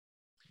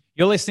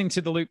You're listening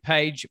to the Luke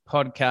Page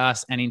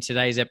podcast, and in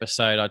today's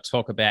episode, I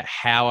talk about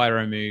how I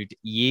removed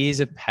years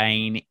of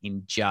pain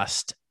in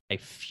just a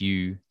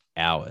few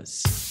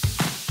hours.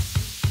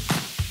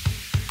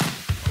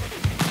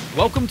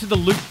 Welcome to the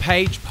Luke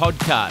Page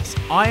podcast.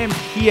 I am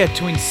here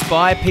to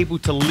inspire people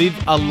to live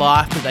a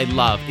life that they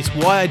love. It's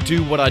why I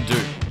do what I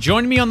do.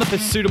 Join me on the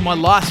pursuit of my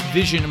life's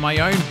vision and my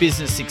own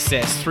business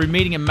success through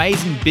meeting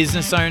amazing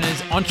business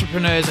owners,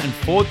 entrepreneurs, and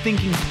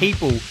forward-thinking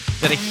people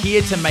that are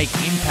here to make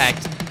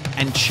impact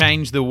and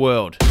change the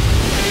world.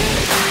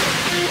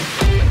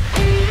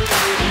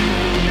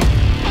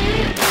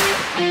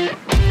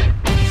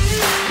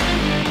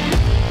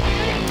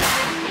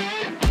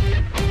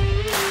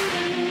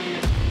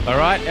 All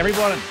right,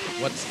 everyone,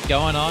 what's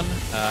going on?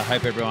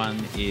 Hope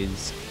everyone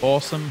is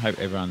awesome. Hope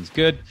everyone's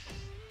good.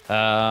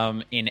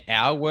 In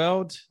our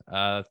world,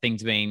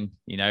 things have been,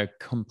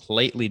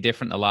 completely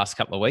different the last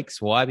couple of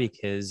weeks. Why?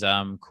 Because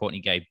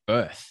Courtney gave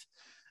birth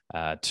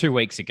 2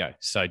 weeks ago.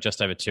 So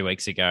just over 2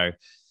 weeks ago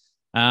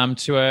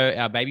to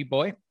our baby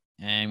boy.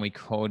 And we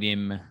called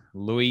him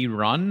Louis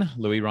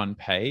Ron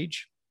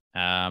Page.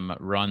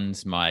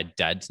 Ron's my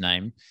dad's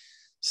name.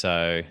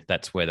 So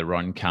that's where the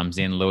Ron comes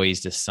in. Louis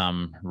is just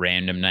some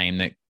random name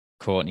that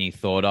Courtney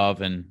thought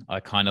of, and I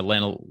kind of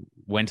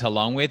went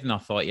along with, and I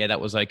thought, yeah,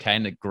 that was okay,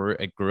 and it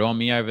grew on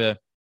me over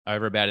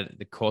about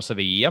the course of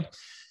a year.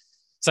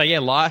 So yeah,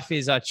 life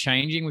is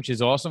changing, which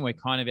is awesome. We're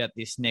kind of at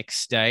this next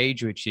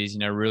stage, which is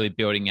really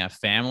building our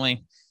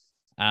family,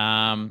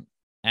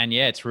 and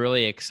yeah, it's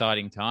really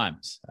exciting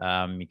times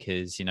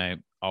because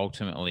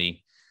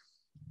ultimately,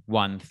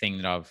 one thing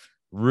that I've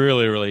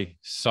really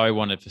so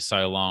wanted for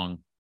so long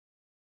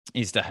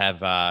is to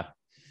have our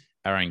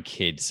own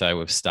kids. So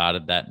we've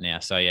started that now.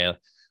 So yeah,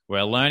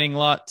 we're learning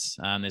lots.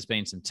 There's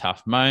been some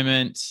tough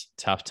moments,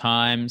 tough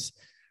times.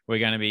 We're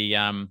going to be,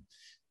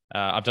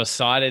 I've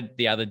decided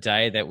the other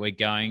day that we're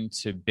going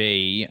to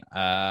be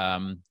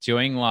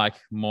doing like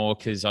more,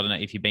 because I don't know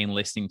if you've been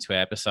listening to our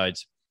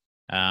episodes.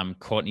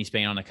 Courtney's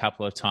been on a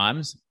couple of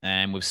times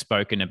and we've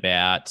spoken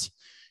about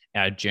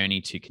our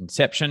journey to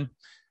conception.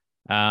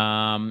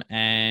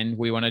 And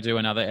we want to do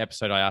another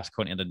episode. I asked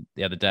Courtney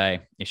the other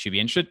day if she'd be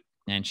interested,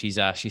 and she's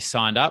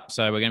signed up.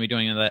 So we're going to be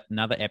doing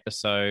another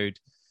episode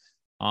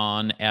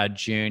on our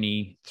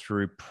journey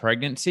through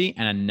pregnancy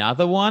and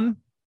another one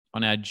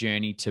on our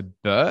journey to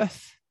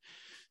birth.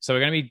 So we're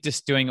going to be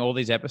just doing all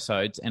these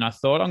episodes, and I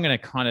thought I'm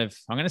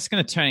just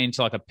going to turn it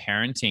into like a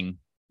parenting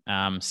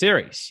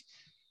series.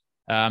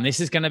 This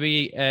is going to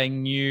be a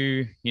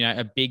new,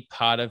 a big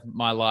part of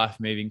my life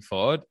moving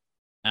forward.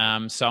 So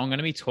I'm going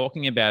to be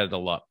talking about it a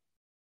lot.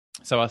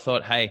 So I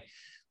thought, hey,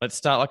 let's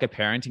start like a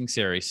parenting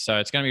series. So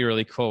it's going to be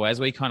really cool as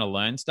we kind of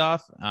learn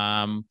stuff.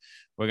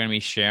 We're going to be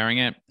sharing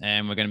it,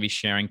 and we're going to be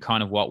sharing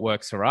kind of what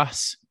works for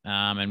us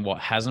and what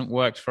hasn't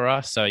worked for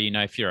us. So,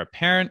 if you're a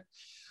parent,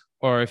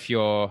 or if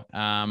you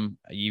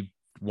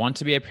want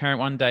to be a parent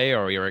one day,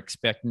 or you're an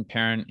expectant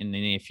parent in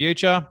the near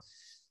future,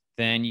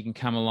 then you can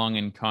come along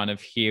and kind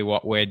of hear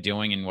what we're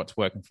doing and what's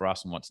working for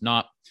us and what's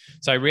not.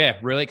 So yeah,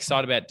 really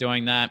excited about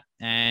doing that.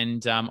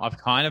 And I've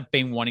kind of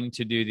been wanting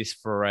to do this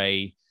for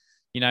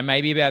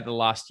maybe about the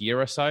last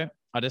year or so.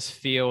 I just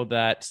feel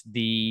that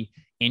the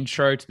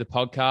intro to the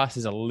podcast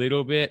is a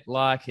little bit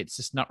like it's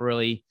just not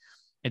really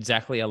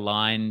exactly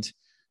aligned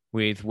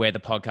with where the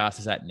podcast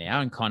is at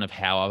now and kind of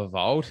how I've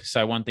evolved.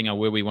 So one thing I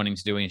will be wanting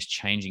to do is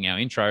changing our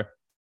intro.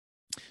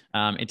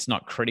 It's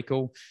not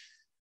critical.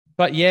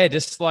 But yeah,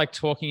 just like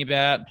talking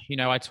about,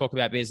 I talk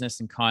about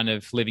business and kind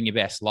of living your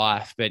best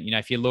life. But,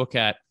 if you look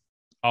at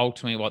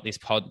ultimately what this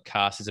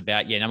podcast is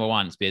about, yeah, number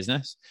one, it's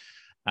business.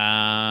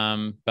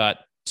 But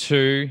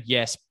two,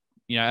 yes,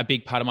 a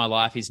big part of my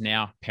life is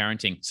now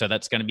parenting. So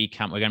that's going to we're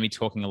going to be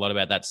talking a lot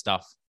about that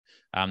stuff.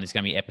 There's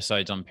going to be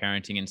episodes on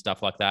parenting and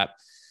stuff like that.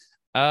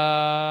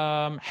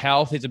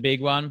 Health is a big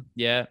one.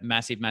 Yeah,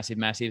 massive.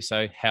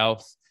 So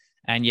health.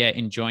 And yeah,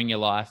 enjoying your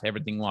life,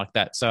 everything like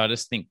that. So I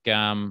just think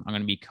I'm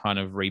going to be kind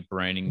of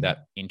rebranding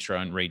that intro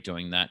and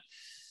redoing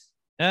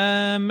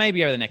that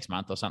maybe over the next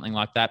month or something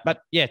like that.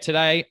 But yeah,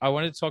 today I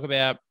wanted to talk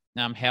about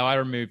how I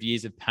remove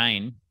years of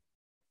pain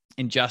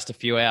in just a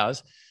few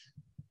hours.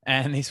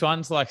 And this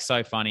one's like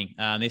so funny.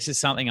 This is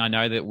something I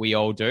know that we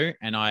all do.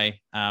 And I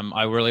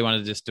really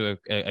wanted to just do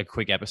a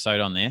quick episode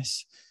on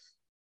this.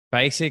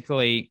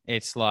 Basically,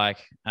 it's like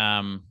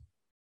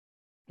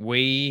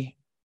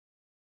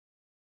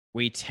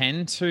we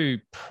tend to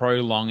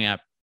prolong our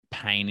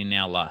pain in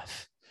our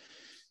life.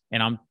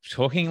 And I'm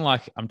talking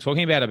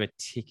about a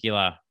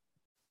particular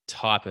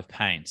type of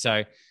pain.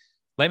 So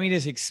let me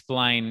just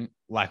explain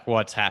like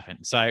what's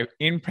happened. So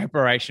in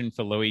preparation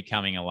for Louis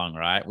coming along,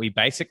 right, we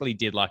basically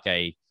did like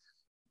a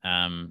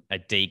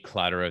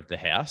declutter of the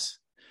house.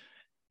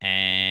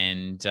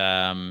 And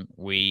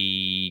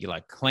we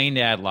like cleaned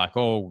out like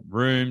all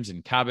rooms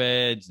and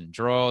cupboards and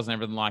drawers and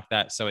everything like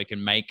that, so we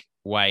can make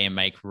way and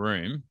make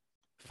room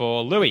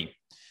for Louis.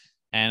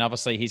 And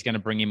obviously he's going to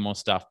bring in more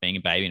stuff, being a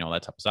baby and all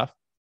that type of stuff.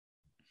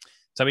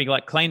 So we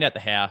like cleaned out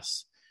the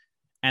house,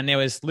 and there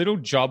was little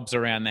jobs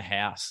around the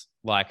house,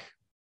 like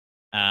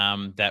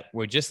that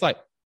were just like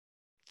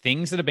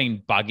things that have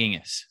been bugging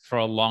us for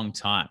a long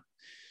time.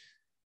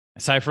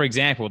 So, for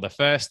example, the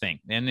first thing,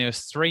 then there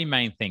was three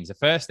main things. The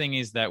first thing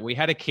is that we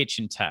had a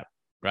kitchen tap,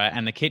 right?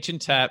 And the kitchen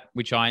tap,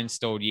 which I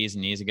installed years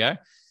and years ago,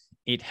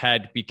 it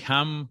had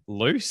become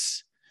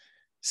loose.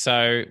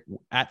 So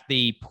at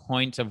the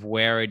point of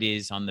where it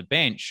is on the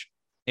bench,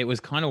 it was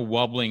kind of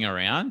wobbling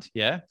around,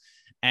 yeah?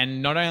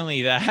 And not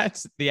only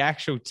that, the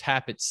actual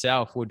tap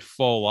itself would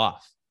fall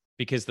off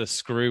because the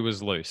screw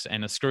was loose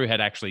and the screw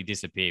had actually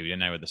disappeared. We didn't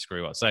know where the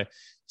screw was. So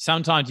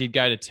sometimes you'd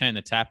go to turn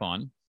the tap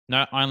on.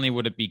 Not only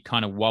would it be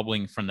kind of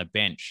wobbling from the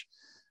bench,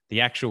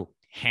 the actual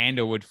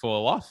handle would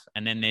fall off.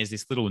 And then there's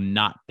this little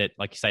nut that,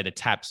 like you say, the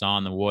tap's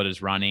on, the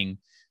water's running.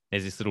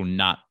 There's this little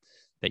nut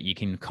that you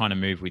can kind of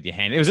move with your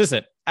hand. It was just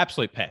an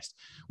absolute pest.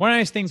 One of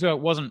those things where it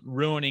wasn't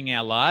ruining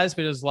our lives,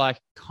 but it was like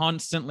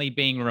constantly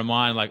being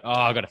reminded, like, oh,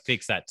 I got to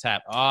fix that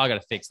tap. Oh, I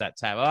got to fix that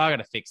tap. Oh, I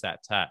got to fix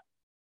that tap.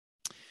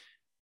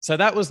 So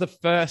that was the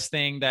first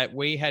thing that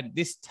we had.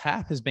 This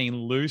tap has been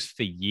loose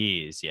for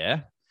years,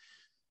 yeah?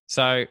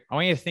 So I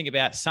want you to think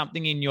about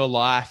something in your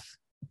life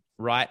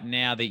right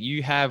now that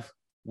you have.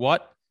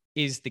 What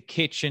is the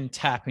kitchen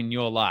tap in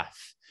your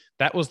life?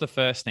 That was the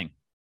first thing.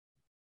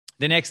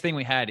 The next thing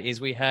we had,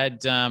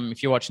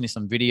 if you're watching this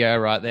on video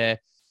right there,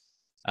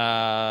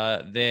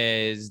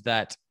 there's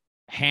that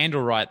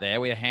handle right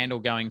there. We had a handle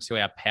going to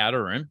our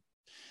powder room.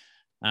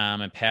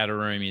 A powder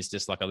room is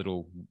just like a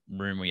little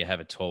room where you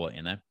have a toilet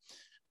in there,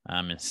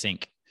 and a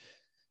sink.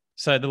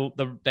 So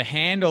the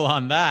handle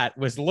on that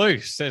was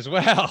loose as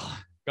well.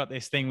 Got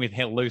this thing with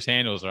loose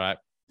handles, right?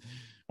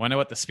 Wonder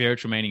what the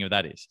spiritual meaning of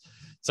that is.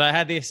 So I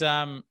had this,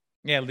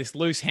 this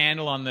loose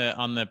handle on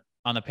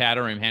the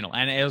powder room handle,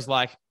 and it was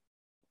like,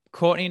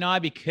 Courtney and I,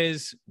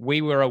 because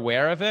we were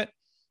aware of it,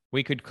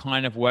 we could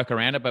kind of work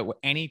around it. But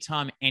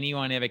anytime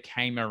anyone ever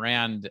came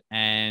around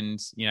and,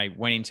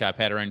 went into our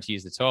powder room to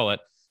use the toilet,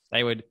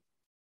 they would,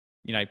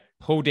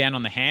 pull down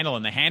on the handle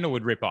and the handle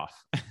would rip off.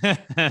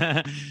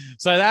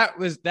 So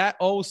that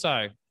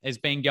also has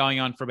been going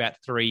on for about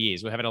 3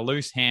 years. We're having a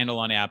loose handle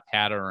on our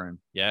powder room.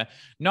 Yeah.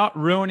 Not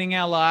ruining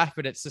our life,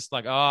 but it's just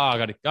like, oh, I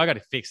got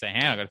to fix that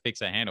handle. I got to fix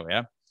that handle.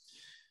 Yeah.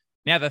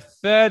 Now, the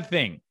third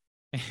thing,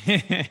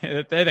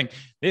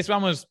 this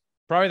one was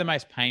probably the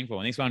most painful,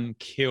 and this one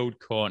killed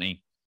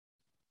Courtney.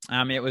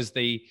 It was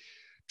the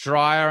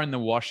dryer and the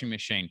washing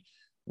machine.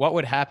 What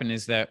would happen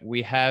is that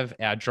we have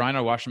our dryer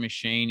and washing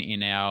machine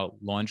in our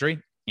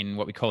laundry, in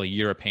what we call a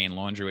European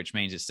laundry, which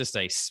means it's just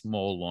a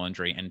small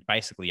laundry. And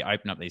basically you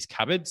open up these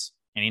cupboards,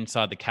 and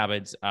inside the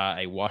cupboards are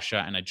a washer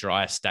and a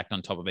dryer stacked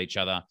on top of each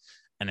other.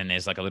 And then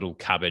there's like a little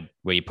cupboard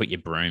where you put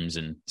your brooms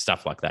and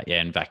stuff like that.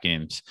 Yeah. And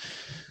vacuums.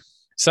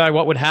 So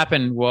what would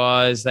happen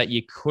was that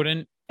you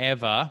couldn't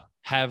ever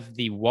have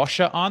the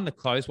washer on, the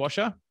clothes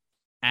washer,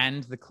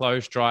 and the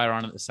clothes dryer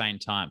on at the same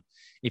time.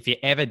 If you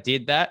ever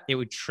did that, it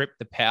would trip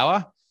the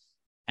power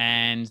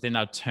and then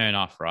they'll turn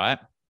off, right?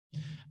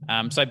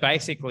 So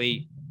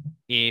basically,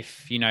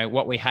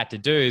 what we had to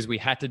do is we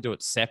had to do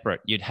it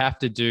separate. You'd have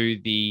to do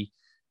the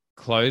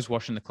clothes,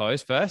 washing the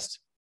clothes first.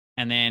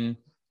 And then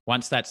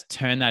once that's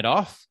turned that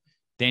off,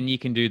 then you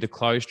can do the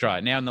clothes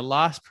dryer. Now, in the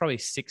last probably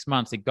 6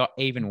 months, it got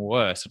even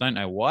worse. I don't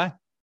know why.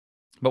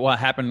 But what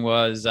happened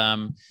was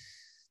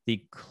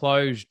the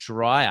clothes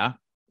dryer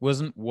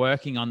wasn't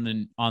working on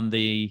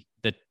the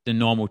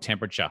normal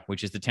temperature,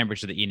 which is the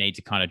temperature that you need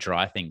to kind of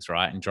dry things,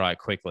 right? And dry it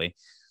quickly.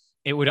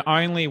 It would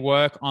only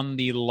work on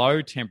the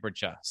low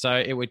temperature. So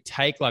it would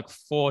take like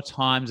 4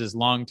 times as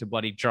long to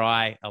bloody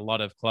dry a lot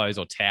of clothes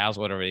or towels,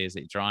 whatever it is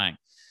that you're drying.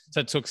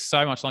 So it took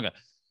so much longer.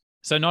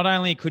 So not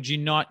only could you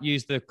not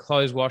use the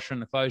clothes washer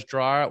and the clothes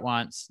dryer at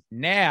once,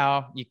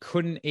 now you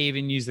couldn't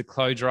even use the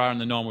clothes dryer on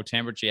the normal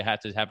temperature. You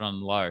had to have it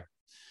on low.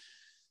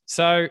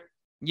 So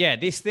yeah,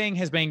 this thing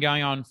has been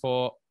going on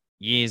for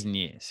years and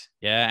years.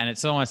 Yeah. And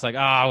it's almost like,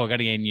 oh, we've got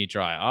to get a new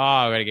dryer.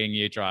 Oh, we've got to get a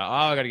new dryer.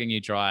 Oh, we've got to get a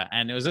new dryer.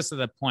 And it was just at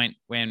the point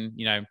when,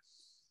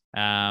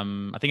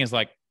 I think it's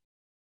like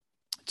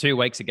 2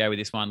 weeks ago with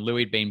this one,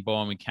 Louis had been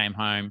born. We came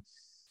home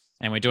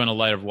and we're doing a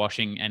load of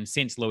washing. And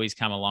since Louis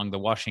come along, the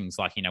washing's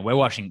like, we're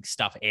washing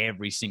stuff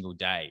every single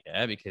day.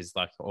 Yeah. Because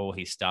like all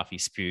his stuff, he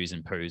spews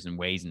and poos and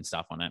wheezes and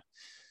stuff on it.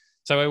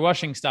 So we're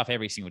washing stuff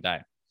every single day.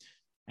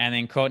 And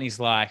then Courtney's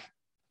like,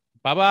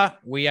 Bubba,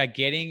 we are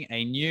getting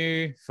a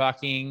new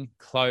fucking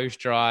clothes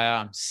dryer.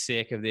 I'm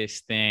sick of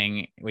this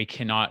thing. We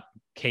cannot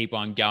keep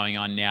on going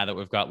on now that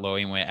we've got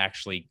Louis and we're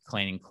actually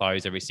cleaning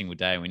clothes every single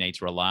day. We need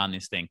to rely on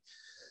this thing.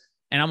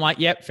 And I'm like,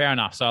 yep, fair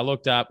enough. So I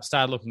looked up,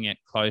 started looking at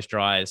clothes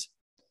dryers.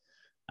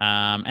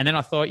 And then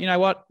I thought, you know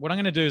what? What I'm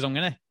going to do is I'm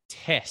going to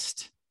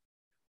test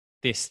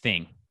this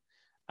thing.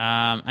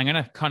 I'm going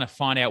to kind of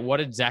find out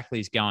what exactly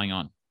is going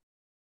on.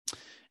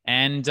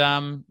 And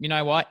you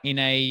know what?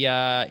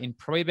 In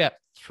probably about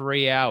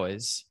 3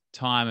 hours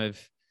time of,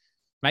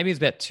 maybe it's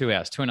about 2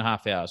 hours,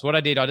 2.5 hours. What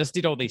I did, I just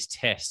did all these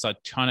tests. I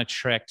kind of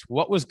tracked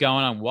what was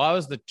going on. Why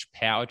was the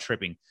power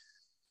tripping?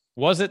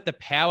 Was it the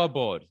power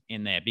board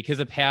in there? Because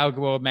the power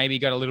board maybe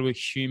got a little bit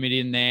humid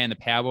in there and the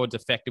power board's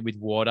affected with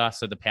water.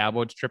 So the power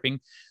board's tripping.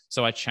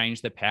 So I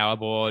changed the power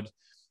board.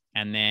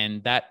 And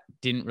then that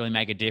didn't really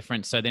make a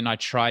difference. So then I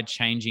tried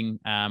changing.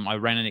 I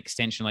ran an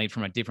extension lead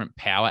from a different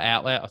power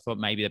outlet. I thought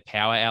maybe the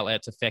power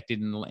outlet's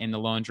affected in the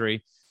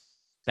laundry.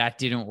 That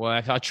didn't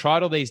work. I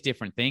tried all these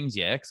different things,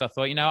 because I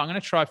thought, I'm going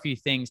to try a few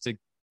things to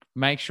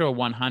make sure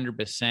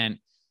 100%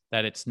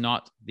 that it's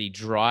not the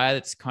dryer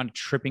that's kind of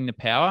tripping the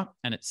power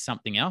and it's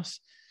something else.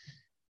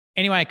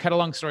 Anyway, cut a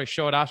long story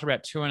short, after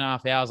about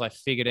 2.5 hours, I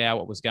figured out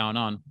what was going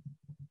on.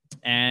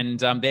 And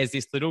there's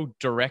this little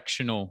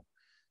directional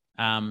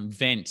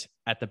vent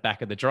at the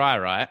back of the dryer,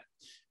 right?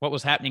 What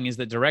was happening is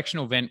the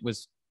directional vent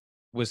was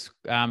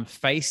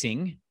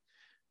facing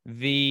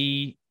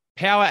the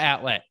power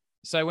outlet.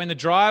 So when the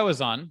dryer was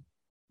on,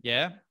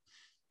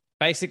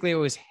 basically it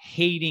was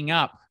heating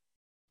up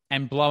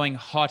and blowing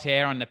hot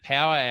air on the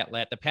power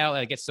outlet. The power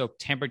outlet gets to a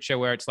temperature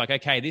where it's like,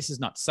 okay, this is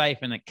not safe,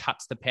 and it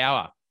cuts the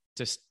power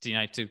to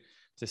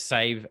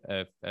save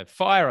a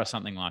fire or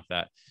something like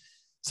that.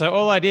 So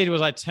all I did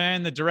was I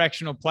turned the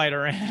directional plate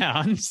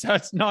around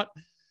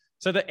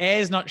so the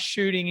air's not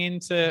shooting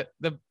into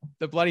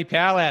the bloody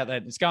power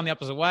outlet. It's going the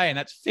opposite way, and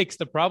that's fixed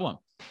the problem.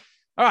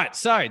 All right,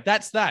 so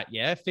that's that.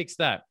 Fix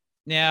that.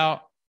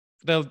 Now,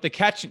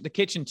 the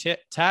kitchen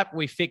tap,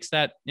 we fixed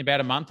that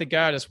about a month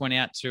ago. I just went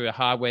out to a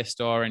hardware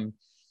store and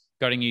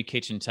got a new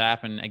kitchen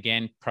tap, and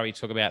again, probably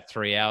took about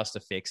 3 hours to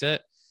fix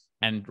it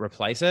and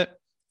replace it.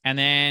 And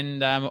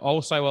then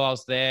also while I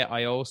was there,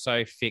 I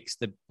also fixed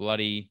the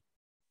bloody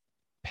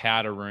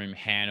powder room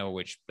handle,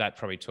 which that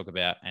probably took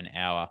about an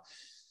hour.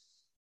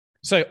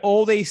 So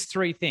all these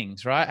three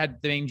things, right,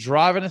 had been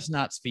driving us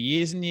nuts for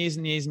years and years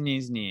and years and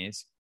years and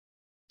years.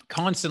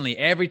 Constantly,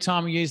 every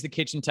time we use the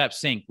kitchen tap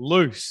sink,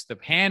 loose, the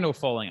handle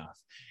falling off.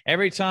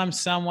 Every time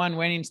someone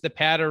went into the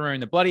powder room,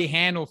 the bloody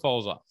handle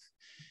falls off.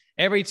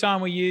 Every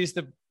time we use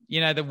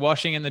the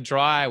washing and the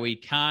dryer, we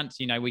can't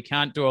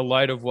do a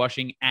load of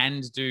washing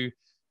and do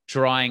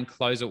dry and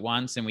close at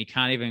once, and we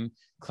can't even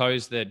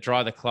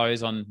dry the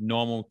clothes on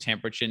normal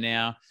temperature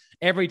now.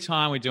 Every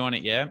time we're doing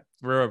it,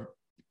 we're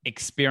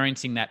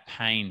experiencing that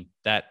pain,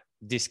 that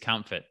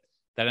discomfort,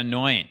 that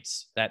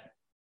annoyance, that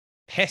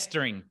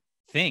pestering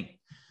thing.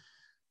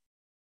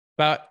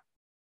 But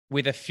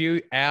with a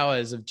few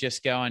hours of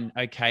just going,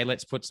 okay,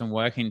 let's put some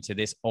work into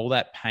this, all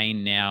that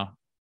pain now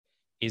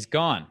is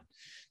gone.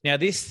 Now,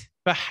 this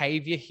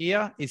behavior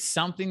here is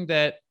something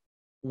that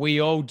we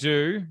all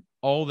do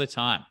all the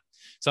time.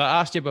 So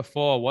I asked you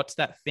before, what's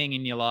that thing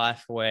in your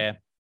life where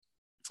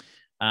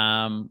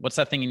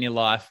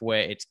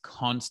it's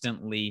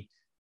constantly,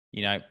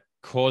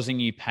 causing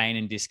you pain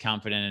and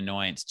discomfort and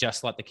annoyance,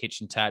 just like the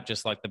kitchen tap,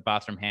 just like the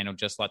bathroom handle,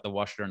 just like the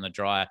washer and the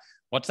dryer?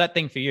 What's that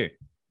thing for you?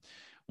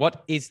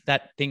 What is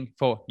that thing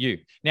for you?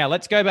 Now,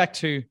 let's go back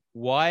to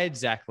why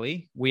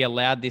exactly we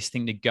allowed this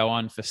thing to go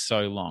on for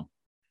so long.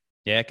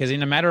 Because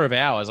in a matter of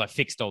hours, I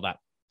fixed all that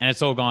and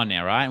it's all gone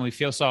now, right? And we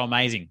feel so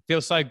amazing.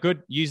 Feels so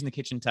good using the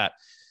kitchen tap.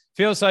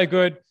 Feels so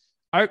good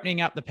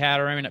opening up the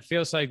powder room, and it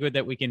feels so good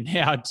that we can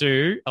now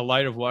do a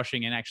load of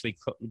washing and actually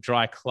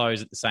dry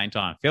clothes at the same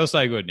time. Feels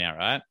so good now,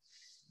 right?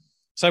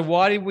 So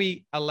why did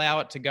we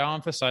allow it to go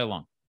on for so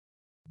long?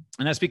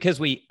 And that's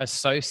because we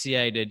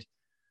associated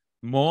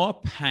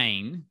more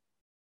pain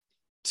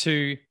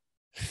to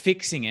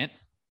fixing it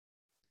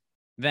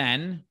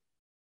than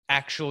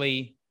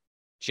actually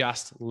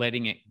just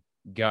letting it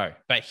go.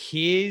 But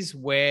here's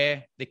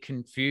where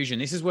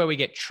this is where we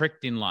get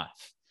tricked in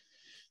life.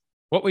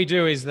 What we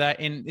do is that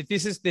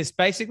there's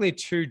basically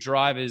two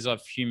drivers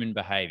of human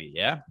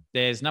behavior.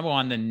 There's number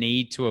one, the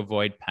need to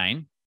avoid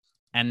pain,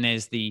 and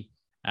there's the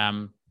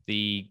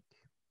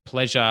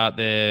pleasure,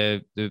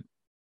 the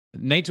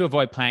need to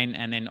avoid pain,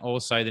 and then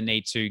also the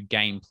need to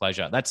gain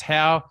pleasure. That's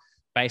how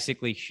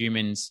basically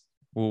humans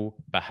will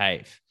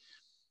behave.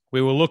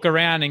 We will look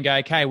around and go,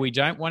 okay, we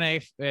don't want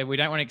to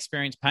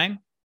experience pain,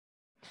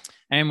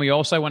 and we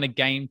also want to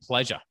gain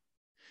pleasure.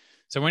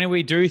 So when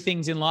we do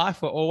things in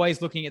life, we're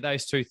always looking at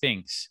those two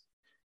things.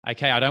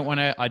 Okay, I don't want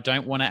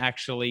to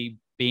actually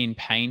be in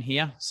pain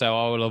here, so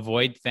I will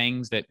avoid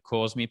things that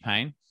cause me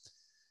pain.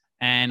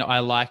 And I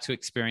like to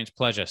experience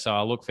pleasure, so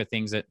I'll look for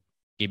things that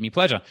give me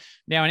pleasure.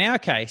 Now, in our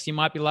case, you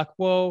might be like,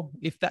 well,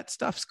 if that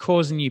stuff's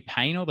causing you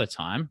pain all the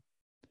time,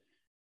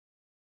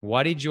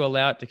 why did you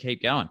allow it to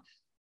keep going?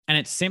 And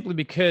it's simply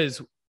because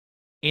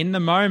in the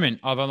moment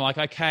I'm like,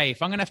 okay,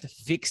 if I'm going to have to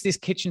fix this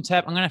kitchen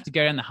tap, I'm going to have to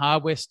go down the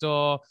hardware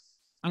store.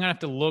 I'm going to have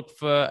to look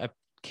for a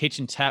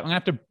kitchen tap. I'm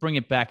going to have to bring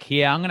it back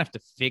here. I'm going to have to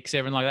fix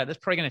everything like that. That's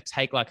probably going to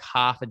take like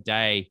half a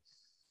day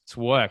to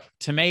work.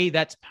 To me,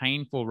 that's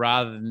painful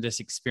rather than just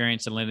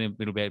experience a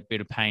little bit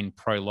of pain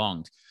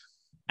prolonged.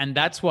 And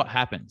that's what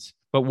happens.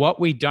 But what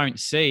we don't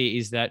see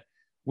is that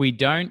we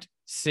don't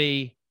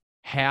see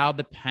how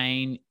the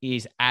pain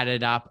is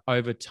added up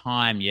over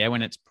time,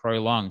 when it's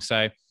prolonged.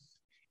 So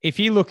if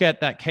you look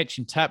at that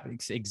kitchen tap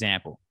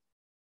example,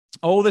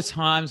 all the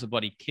times the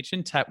bloody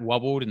kitchen tap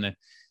wobbled and the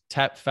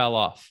tap fell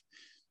off,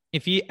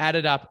 if you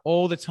added up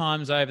all the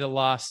times over the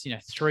last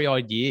 3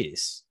 odd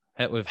years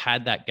that we've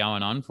had that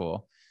going on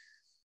for,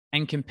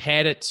 and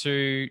compared it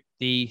to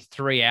the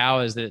 3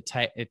 hours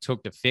that it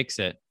took to fix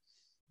it,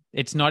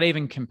 it's not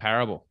even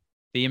comparable.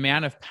 the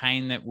amount of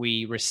pain that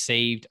we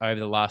received over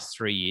the last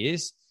 3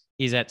 years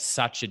is at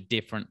such a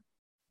different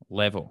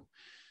level.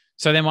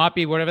 So there might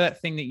be whatever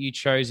that thing that you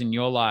chose in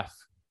your life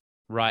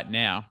right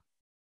now,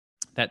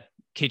 that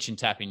kitchen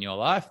tap in your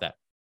life, that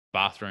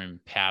bathroom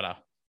powder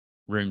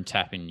room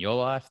tap in your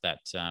life, that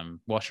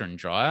washer and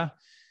dryer.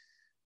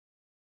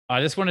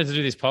 I just wanted to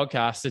do this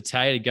podcast to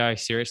tell you to go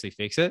seriously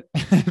fix it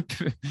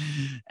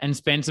and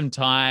spend some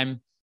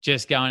time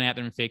just going out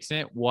there and fixing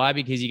it. Why?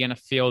 Because you're going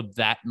to feel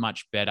that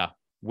much better.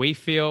 We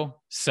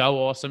feel so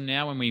awesome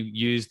now when we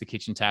use the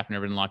kitchen tap and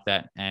everything like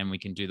that, and we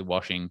can do the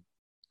washing.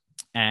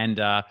 And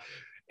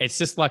it's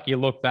just like you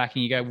look back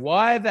and you go,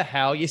 why the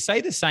hell? You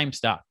say the same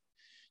stuff.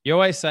 You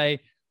always say,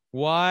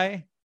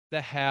 why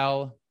the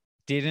hell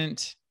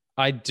didn't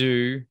I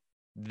do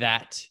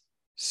that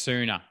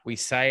sooner? We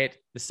say it at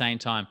the same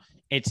time.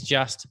 It's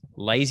just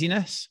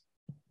laziness,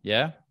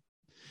 yeah?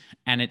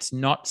 And it's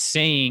not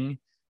seeing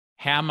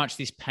how much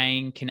this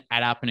pain can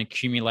add up and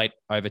accumulate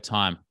over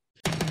time.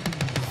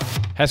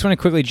 I just want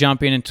to quickly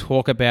jump in and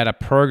talk about a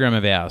program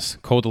of ours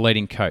called The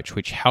Leading Coach,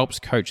 which helps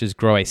coaches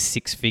grow a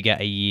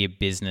 6-figure-a-year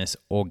business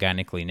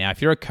organically. Now,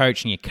 if you're a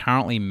coach and you're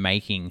currently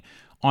making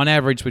on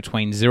average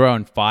between $0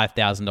 and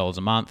 $5,000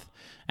 a month,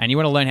 and you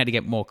want to learn how to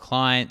get more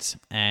clients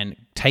and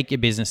take your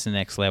business to the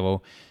next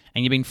level,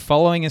 and you've been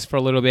following us for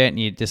a little bit and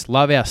you just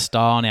love our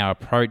style and our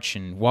approach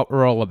and what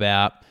we're all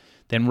about,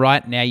 then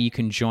right now you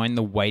can join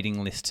the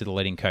waiting list to The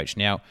Leading Coach.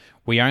 Now,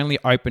 we only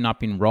open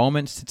up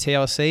enrollments to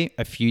TLC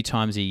a few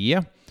times a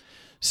year.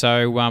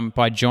 So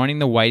by joining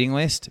the waiting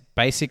list,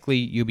 basically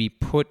you'll be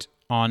put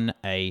on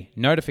a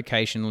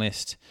notification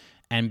list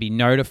and be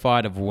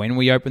notified of when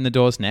we open the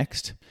doors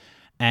next.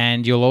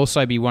 And you'll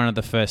also be one of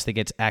the first that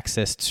gets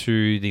access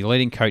to the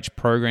Leading Coach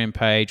program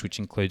page, which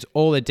includes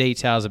all the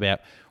details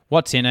about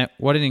what's in it,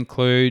 what it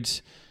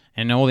includes,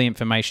 and all the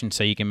information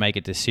so you can make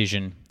a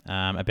decision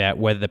about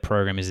whether the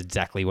program is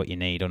exactly what you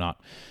need or not.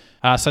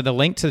 So the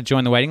link to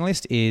join the waiting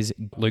list is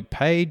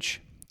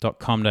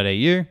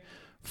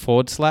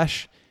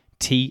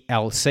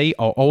lukepage.com.au/TLC.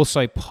 I'll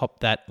also pop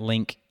that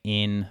link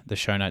in the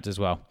show notes as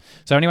well.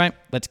 So anyway,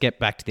 let's get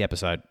back to the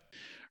episode.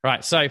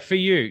 Right. So for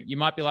you, you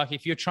might be like,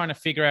 if you're trying to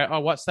figure out,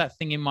 oh, what's that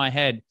thing in my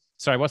head?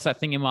 Sorry, what's that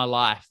thing in my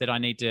life that I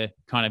need to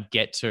kind of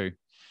get to?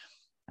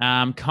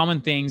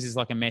 Common things is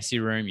like a messy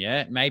room.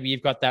 Yeah. Maybe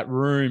you've got that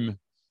room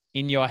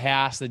in your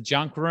house, the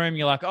junk room.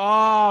 You're like,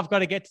 oh, I've got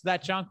to get to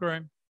that junk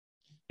room.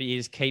 But you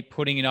just keep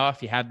putting it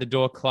off. You have the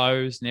door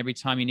closed. And every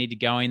time you need to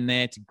go in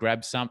there to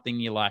grab something,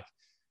 you're like,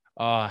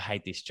 oh, I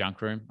hate this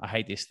junk room. I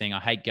hate this thing. I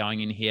hate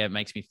going in here. It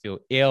makes me feel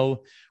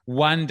ill.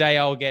 One day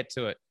I'll get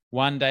to it.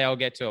 One day I'll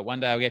get to it. One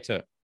day I'll get to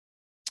it.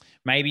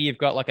 Maybe you've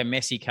got like a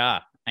messy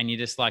car and you're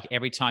just like,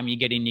 every time you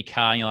get in your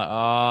car and you're like,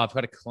 oh, I've got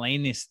to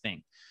clean this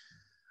thing.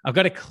 I've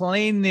got to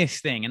clean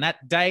this thing. And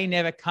that day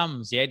never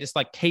comes. Yeah. Just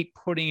like keep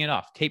putting it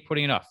off. Keep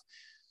putting it off.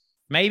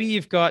 Maybe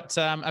you've got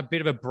a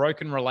bit of a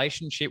broken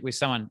relationship with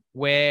someone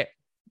where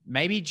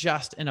maybe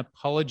just an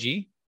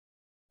apology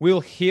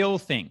will heal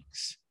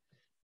things.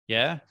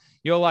 Yeah.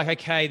 You're like,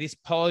 okay, this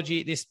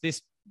apology, this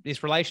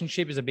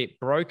relationship is a bit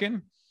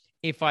broken.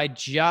 If I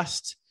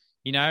just,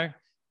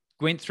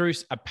 went through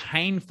a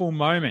painful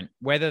moment,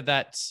 whether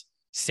that's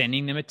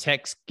sending them a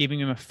text, giving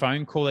them a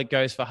phone call that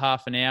goes for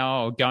half an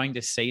hour, or going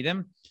to see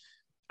them.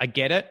 I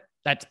get it.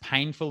 That's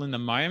painful in the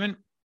moment.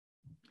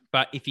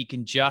 But if you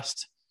can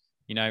just,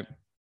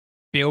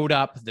 build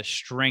up the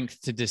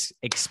strength to just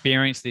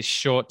experience this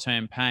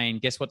short-term pain,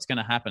 guess what's going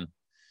to happen?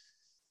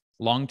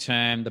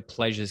 Long-term, the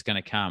pleasure is going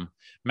to come.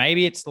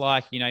 Maybe it's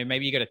like,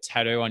 maybe you got a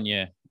tattoo on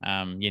your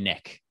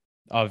neck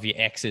of your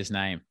ex's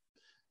name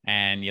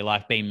and you're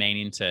like been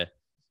meaning to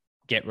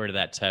get rid of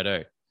that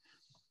tattoo.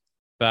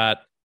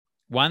 But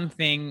one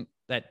thing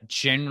that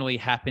generally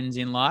happens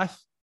in life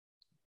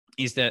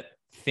is that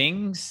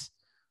things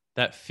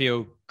that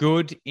feel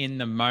good in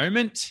the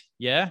moment,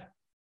 a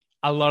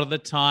lot of the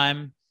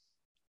time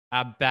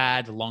are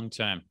bad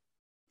long-term.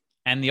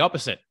 And the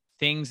opposite,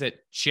 things that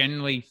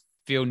generally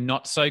feel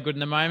not so good in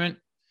the moment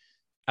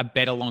are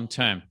better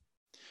long-term.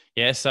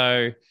 Yeah.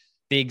 So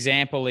the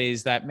example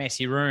is that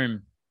messy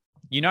room.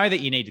 You know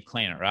that you need to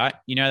clean it, right?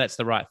 You know that's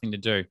the right thing to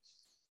do.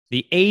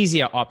 The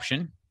easier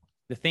option,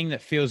 the thing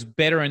that feels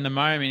better in the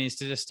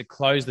moment, is to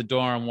close the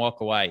door and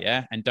walk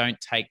away, and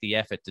don't take the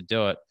effort to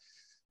do it.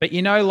 But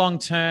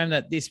long-term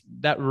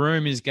that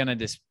room is going to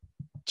just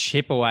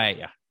chip away at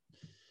you.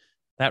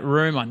 That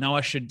room, I know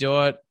I should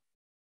do it,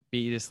 but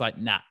you're just like,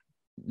 nah,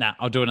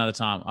 I'll do it another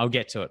time. I'll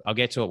get to it. I'll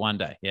get to it one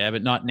day,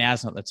 but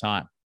now's not the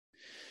time.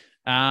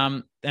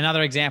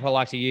 Another example I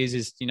like to use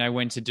is,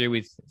 when to do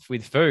with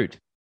food.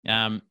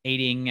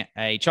 Eating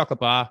a chocolate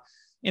bar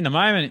in the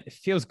moment, it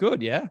feels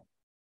good,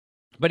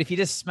 but if you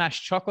just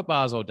smash chocolate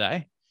bars all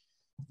day,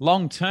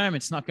 long term,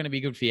 it's not going to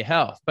be good for your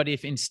health. But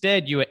if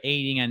instead you are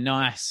eating a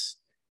nice,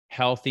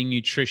 healthy,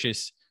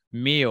 nutritious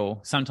meal,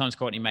 sometimes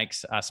Courtney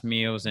makes us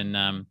meals,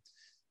 and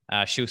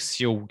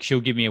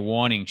she'll give me a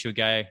warning. She'll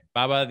go,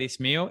 Bubba, this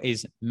meal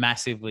is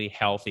massively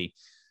healthy.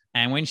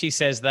 And when she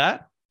says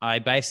that, I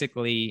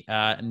basically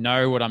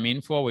know what I'm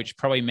in for, which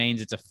probably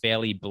means it's a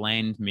fairly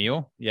bland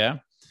meal. Yeah.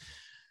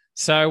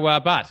 So,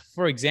 but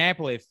for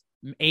example, if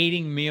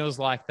eating meals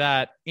like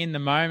that in the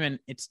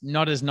moment, it's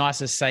not as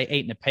nice as, say,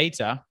 eating a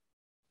pizza.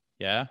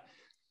 Yeah.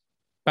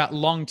 But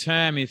long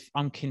term, if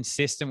I'm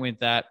consistent with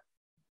that,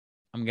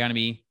 I'm going to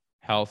be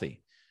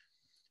healthy.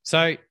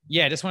 So,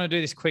 yeah, just want to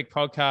do this quick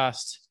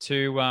podcast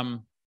to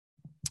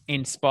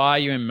inspire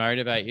you and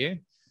motivate you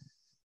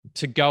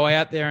to go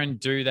out there and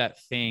do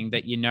that thing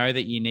that you know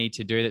that you need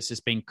to do that's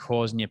just been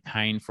causing you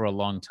pain for a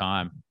long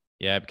time.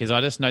 Yeah, because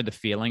I just know the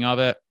feeling of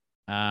it.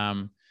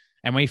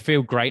 And we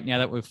feel great now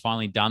that we've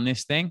finally done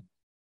this thing.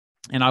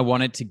 And I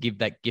wanted to give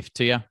that gift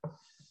to you.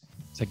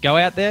 So go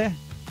out there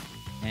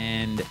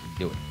and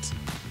do it.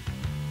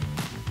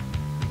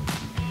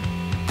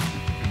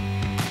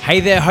 Hey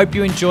there, hope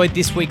you enjoyed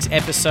this week's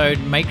episode.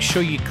 Make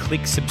sure you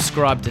click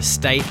subscribe to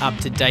stay up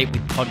to date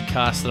with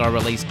podcasts that I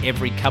release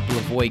every couple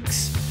of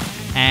weeks.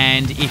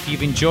 And if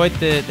you've enjoyed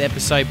the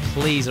episode,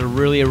 please, I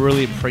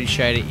really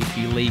appreciate it if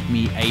you leave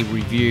me a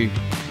review.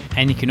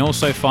 And you can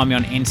also find me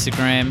on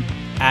Instagram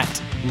at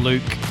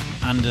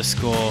Luke_Page.